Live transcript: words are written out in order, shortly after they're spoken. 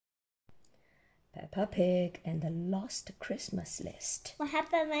Peppa Pig and the Lost Christmas List. What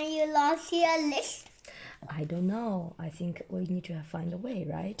happened when you lost your list? I don't know. I think we need to find a way,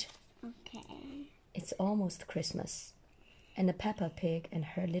 right? Okay. It's almost Christmas, and Peppa Pig and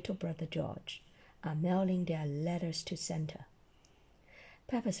her little brother George are mailing their letters to Santa.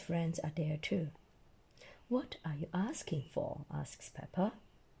 Peppa's friends are there too. What are you asking for? Asks Peppa.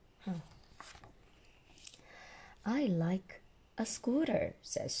 I like a scooter,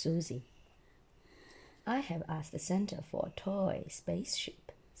 says Susie. I have asked Santa for a toy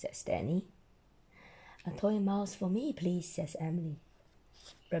spaceship, says Danny. A toy mouse for me, please, says Emily.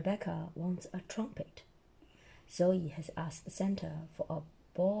 Rebecca wants a trumpet. Zoe has asked Santa for a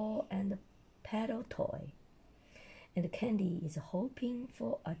ball and a paddle toy. And Candy is hoping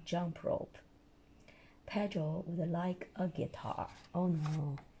for a jump rope. Pedro would like a guitar. Oh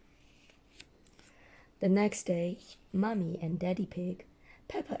no. The next day, Mummy and Daddy Pig,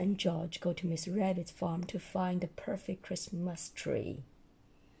 Peppa and George go to Miss Rabbit's farm to find the perfect Christmas tree.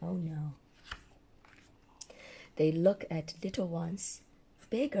 Oh no. They look at little ones.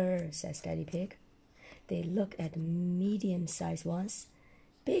 Bigger, says Daddy Pig. They look at medium-sized ones.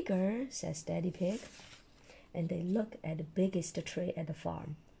 Bigger, says Daddy Pig. And they look at the biggest tree at the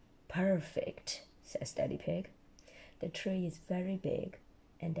farm. Perfect, says Daddy Pig. The tree is very big,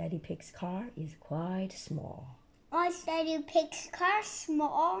 and Daddy Pig's car is quite small. Why is Daddy Pig's car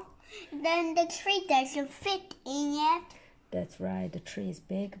small? Then the tree doesn't fit in it. That's right, the tree is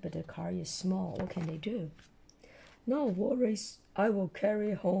big, but the car is small. What can they do? No worries, I will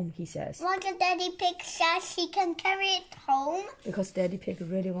carry it home, he says. Why does Daddy Pig says he can carry it home? Because Daddy Pig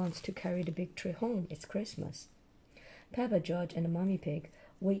really wants to carry the big tree home. It's Christmas. Peppa, George, and Mummy Pig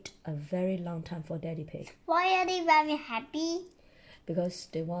wait a very long time for Daddy Pig. Why are they very happy? Because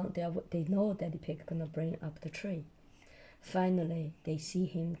they know Daddy Pig gonna bring up the tree. Finally, they see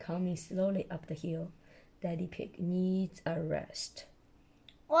him coming slowly up the hill. Daddy Pig needs a rest.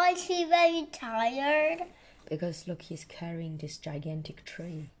 Why is he very tired? Because look, he's carrying this gigantic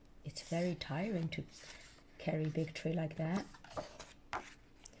tree. It's very tiring to carry a big tree like that.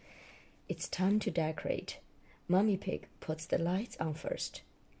 It's time to decorate. Mummy Pig puts the lights on first.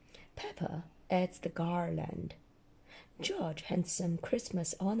 Peppa adds the garland. George hands some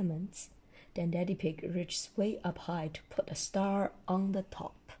Christmas ornaments. Then Daddy Pig reaches way up high to put a star on the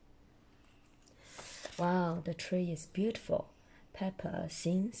top. Wow, the tree is beautiful. Peppa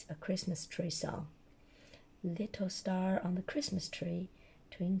sings a Christmas tree song. Little star on the Christmas tree,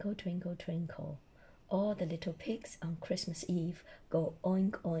 twinkle, twinkle, twinkle. All the little pigs on Christmas Eve go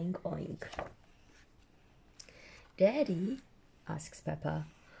oink, oink, oink. Daddy, asks Peppa,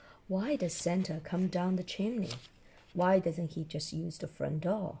 why does Santa come down the chimney? Why doesn't he just use the front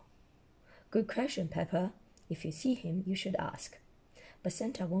door? Good question, Peppa. If you see him, you should ask. But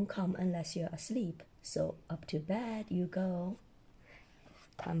Santa won't come unless you're asleep, so up to bed you go.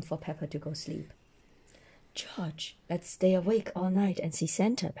 Time for Peppa to go sleep. George, let's stay awake all night and see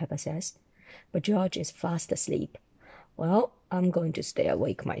Santa, Peppa says. But George is fast asleep. Well, I'm going to stay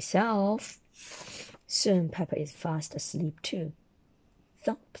awake myself. Soon Peppa is fast asleep too.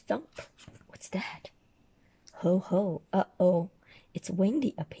 Thump, thump. What's that? Ho, ho. Uh-oh. It's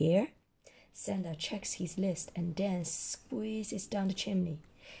windy up here. Santa checks his list and then squeezes down the chimney.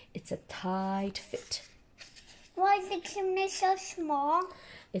 It's a tight fit. Why is the chimney so small?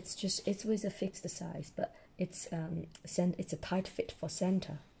 It's with a fixed size, but it's a tight fit for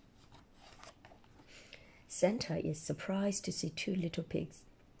Santa. Santa is surprised to see two little pigs.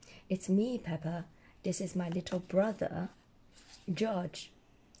 It's me, Peppa. This is my little brother, George.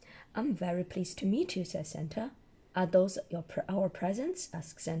 I'm very pleased to meet you, says Santa. Are those our presents?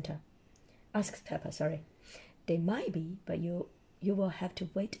 Asks Peppa, sorry. They might be, but you will have to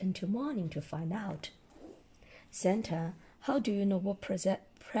wait until morning to find out. Santa, how do you know what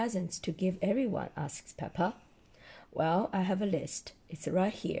presents to give everyone? Asks Peppa. Well, I have a list. It's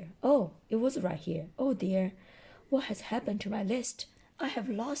right here. Oh, it was right here. Oh dear, what has happened to my list? I have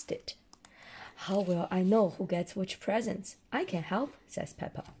lost it. How will I know who gets which presents? I can help, says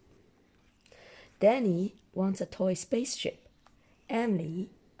Peppa. Danny wants a toy spaceship. Emily,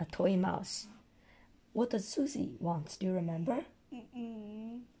 a toy mouse. What does Susie want? Do you remember?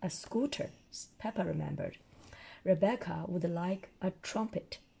 A scooter, Peppa remembered. Rebecca would like a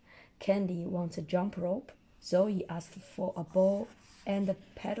trumpet. Candy wants a jump rope. Zoe asked for a ball and a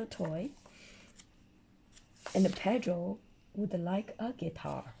pedal toy. And Pedro would like a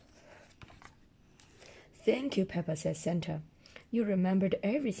guitar. Thank you, Peppa, says Santa. You remembered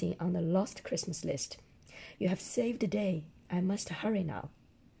everything on the lost Christmas list. You have saved the day. I must hurry now.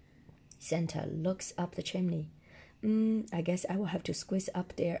 Santa looks up the chimney. I guess I will have to squeeze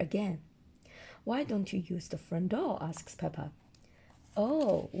up there again. Why don't you use the front door? Asks Peppa.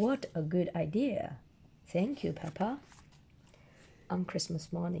 Oh, what a good idea. Thank you, Peppa. On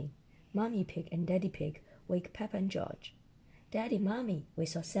Christmas morning, Mommy Pig and Daddy Pig wake Peppa and George. Daddy, Mommy, we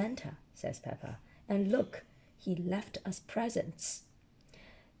saw Santa, says Peppa. And look, he left us presents.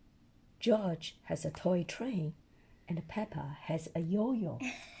 George has a toy train, and Peppa has a yo-yo.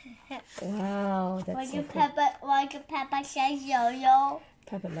 Wow, that's so cool. Why did Peppa say yo-yo?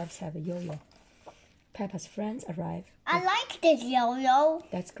 Peppa loves to have a yo-yo. Peppa's friends arrive. I like this yo-yo.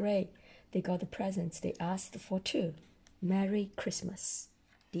 That's great. They got the presents they asked for too. Merry Christmas.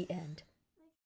 The end.